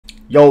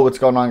Yo, what's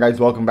going on, guys?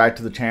 Welcome back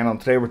to the channel.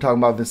 Today we're talking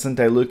about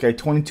Vicente Luque.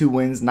 22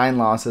 wins, 9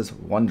 losses,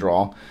 1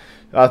 draw.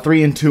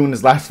 3-2 in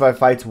his last 5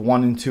 fights,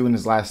 1-2 in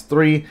his last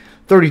 3.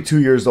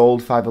 32 years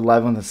old,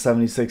 5'11", with a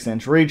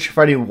 76-inch reach.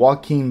 Fighting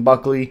Joaquin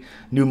Buckley,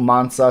 New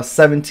Mansa,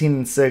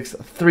 17-6,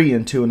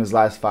 3-2 in his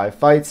last 5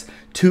 fights.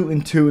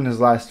 2-2 in his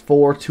last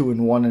 4,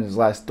 2-1 in his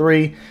last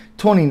 3.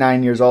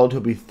 29 years old,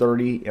 he'll be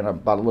 30 in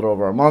about a little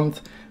over a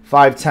month.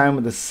 5'10"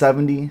 with a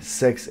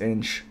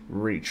 76-inch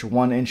reach,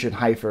 1 inch in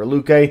height for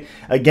Luque.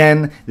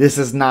 Again, this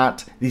is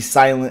not the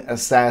silent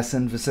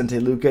assassin Vicente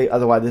Luque.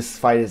 Otherwise, this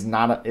fight is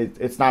not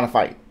it's not a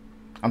fight.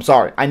 I'm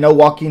sorry. I know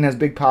Joaquin has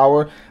big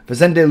power.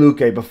 Vicente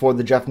Luque, before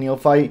the Jeff Neal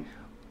fight,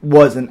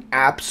 was an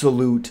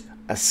absolute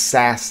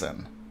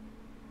assassin.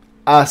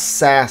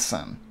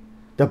 Assassin.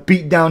 The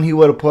beatdown he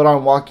would have put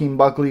on Joaquin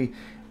Buckley,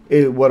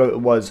 it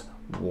was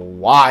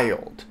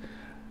wild.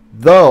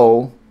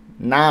 Though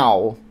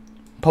now,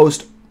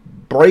 post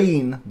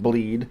brain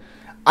bleed,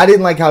 I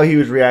didn't like how he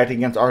was reacting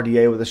against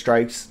RDA with the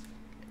strikes.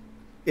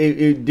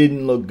 It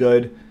didn't look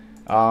good.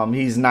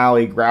 He's now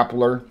a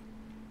grappler,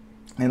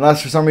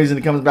 unless for some reason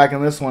he comes back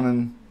in this one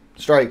and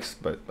strikes.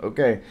 But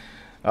okay,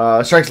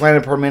 strikes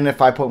landed per minute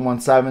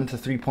 5.17 to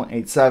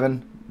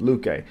 3.87.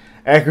 Luque.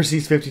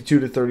 Accuracies 52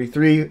 to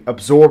 33.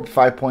 Absorbed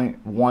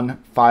 5.15,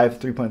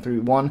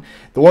 3.31.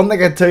 The one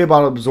thing I can tell you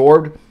about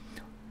absorbed,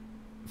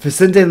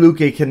 Vicente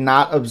Luque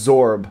cannot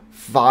absorb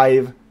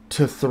 5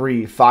 to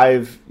 3.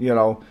 5,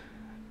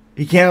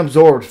 he can't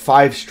absorb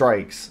 5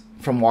 strikes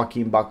from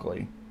Joaquin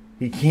Buckley.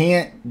 He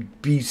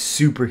can't be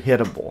super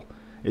hittable,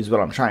 is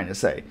what I'm trying to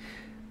say.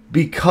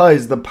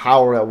 Because the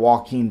power that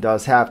Joaquin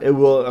does have, it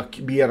will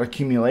be an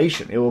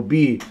accumulation. It will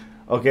be,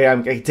 okay,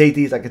 I can take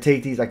these, I can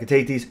take these, I can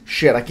take these.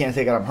 Shit, I can't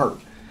take it, I'm hurt.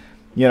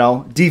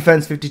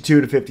 Defense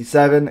 52 to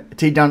 57.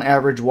 Takedown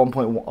average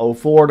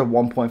 1.04 to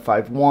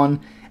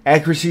 1.51.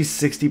 Accuracy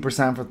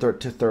 60%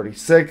 to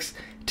 36.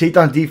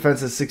 Takedown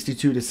defense is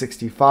 62 to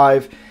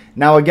 65.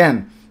 Now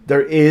again,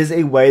 there is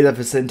a way that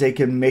Vicente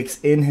can mix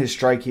in his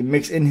striking,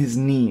 mix in his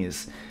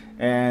knees,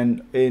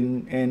 and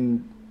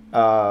win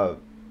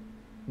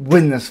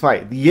this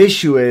fight. The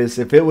issue is,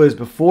 if it was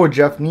before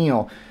Jeff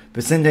Neal,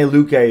 Vicente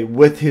Luque,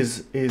 with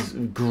his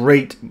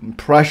great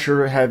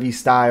pressure-heavy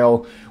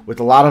style,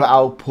 with a lot of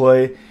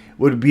output,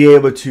 would be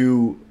able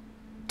to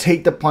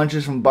take the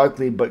punches from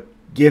Buckley, but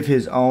give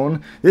his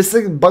own.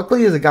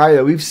 Buckley is a guy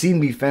that we've seen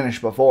be finished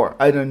before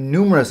at a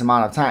numerous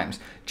amount of times.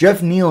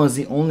 Jeff Neal is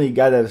the only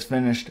guy that has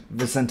finished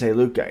Vicente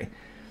Luque.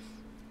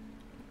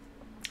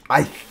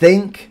 I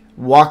think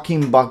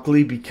Joaquin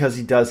Buckley, because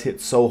he does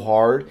hit so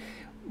hard,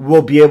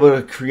 will be able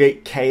to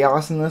create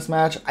chaos in this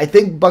match. I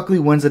think Buckley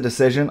wins a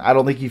decision. I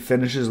don't think he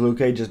finishes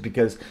Luque, just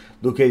because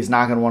Luque is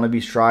not going to want to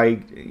be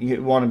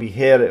want to be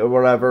hit or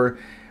whatever.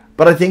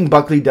 But I think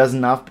Buckley does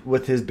enough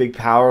with his big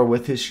power,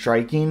 with his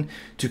striking,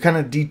 to kind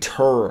of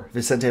deter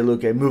Vicente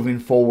Luque moving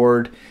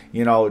forward,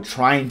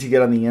 trying to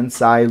get on the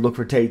inside, look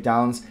for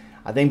takedowns.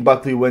 I think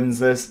Buckley wins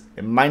this.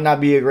 It might not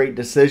be a great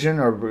decision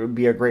or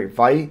be a great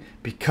fight,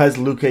 because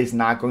Luque is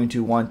not going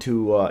to want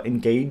to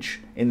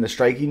engage in the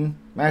striking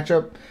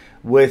matchup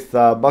with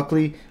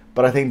Buckley.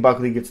 But I think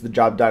Buckley gets the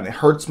job done. It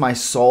hurts my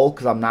soul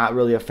because I'm not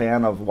really a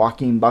fan of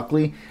Joaquin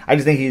Buckley. I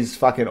just think he's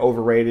fucking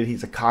overrated.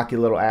 He's a cocky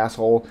little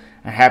asshole.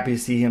 I'm happy to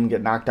see him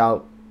get knocked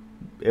out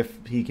if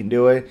he can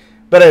do it.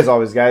 But as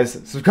always, guys,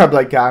 subscribe,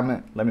 like,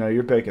 comment. Let me know who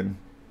you're picking.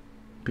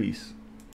 Peace.